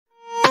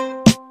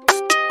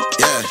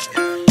Yeah.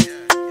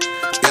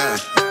 Yeah.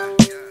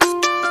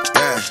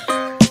 Yeah.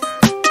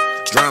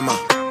 Drama.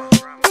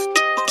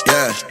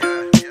 Yeah.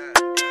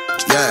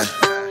 Yeah.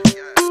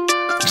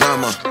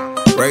 Drama.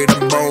 Ready to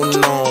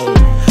bone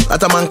on.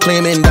 Lot of man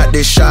claiming that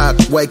they shark.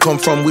 Where I come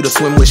from, we don't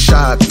swim with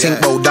shark. Think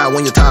about that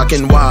when you're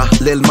talking why.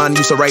 Lil man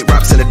used to write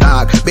raps in the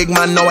dark. Big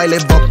man now I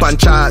live up on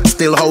chart.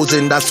 Still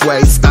housing, that's where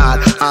I start.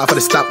 Half of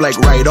the stop like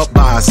right up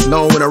boss.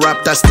 No when a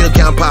rap that still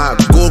can't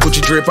park. Gold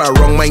Gucci drape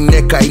around my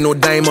neck. I know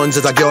diamonds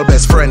is a girl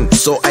best friend.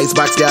 So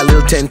Icebox get a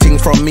little ting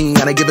from me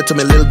and I give it to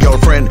my little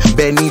girlfriend.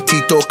 Benny,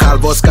 Tito,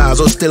 Calvert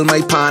Scarzeo, still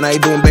my pan, I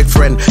don't beg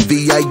friend.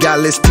 V.I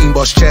Gyalis, team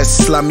boss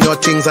chest. Slam your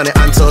things and the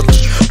answer.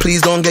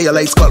 Please don't get your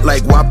lights cut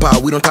like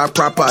WAPA. We don't talk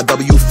proper.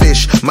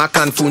 W-F.I.S.H, Mac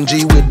and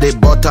Fungi with the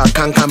butter,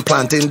 can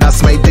planting,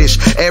 that's my dish.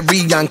 Every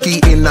Yankee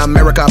in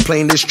America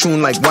playing this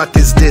tune like what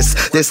is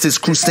this? This is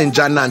Cruising,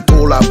 Jan and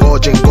Tola,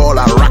 Borgin,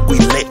 Gola, rock we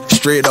lit.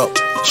 Straight up,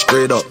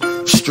 straight up,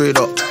 straight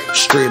up,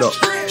 straight up,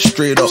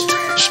 straight up,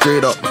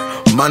 straight up.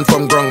 Man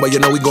from Grung, but you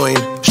know we going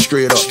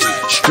straight up,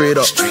 straight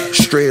up,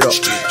 straight up,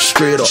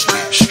 straight up,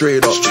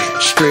 straight up,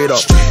 straight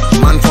up.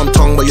 Man from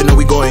Tongue, but you know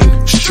we going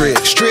straight.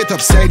 Straight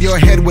upside your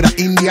head with an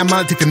India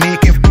malt if you make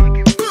it.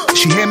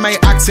 She heard my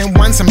accent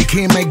once and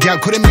became my gal,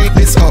 couldn't make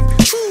this up.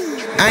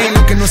 I ain't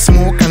looking no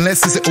smoke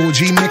unless it's an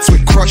OG mixed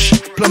with crush.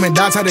 Plumb and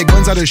darts how the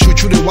guns how they shoot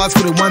through the walls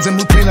for the ones that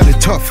move playing at the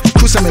tough.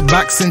 Cruise on my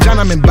back, St. John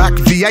on my back,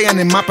 VI on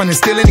the map and it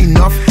still ain't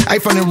enough. I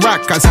from the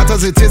rock, as hot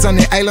as it is on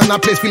the island,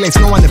 that place feel like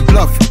snow on the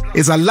bluff.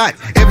 It's a lot,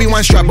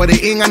 everyone strapped, but they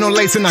ain't got no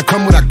lights and I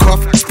come with a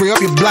cuff. Spray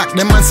up your black,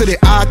 them man say they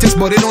artists,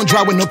 but they don't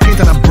draw with no paint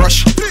and a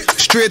brush.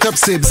 Straight up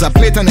sibs, I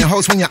play it on the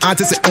house when your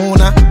artist is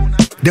owner.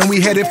 Then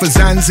we headed for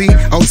Zanzi,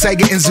 outside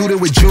getting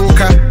zooted with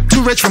Joker.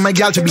 Too rich for my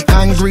gal to be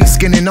angry,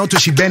 skinning out till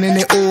she bending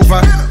it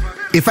over.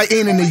 If I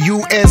ain't in the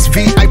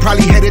U.S.V, I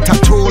probably headed to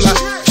Tola.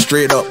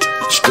 Straight up,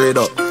 straight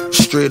up,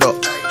 straight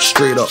up,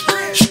 straight up,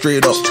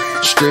 straight up,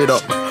 straight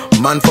up.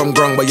 Man from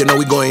Grung, but you know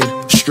we going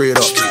straight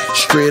up,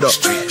 straight up,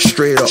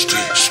 straight up,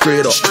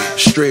 straight up,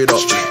 straight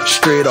up,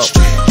 straight up.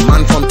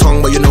 Man from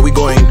Tongue, but you know we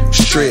going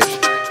straight.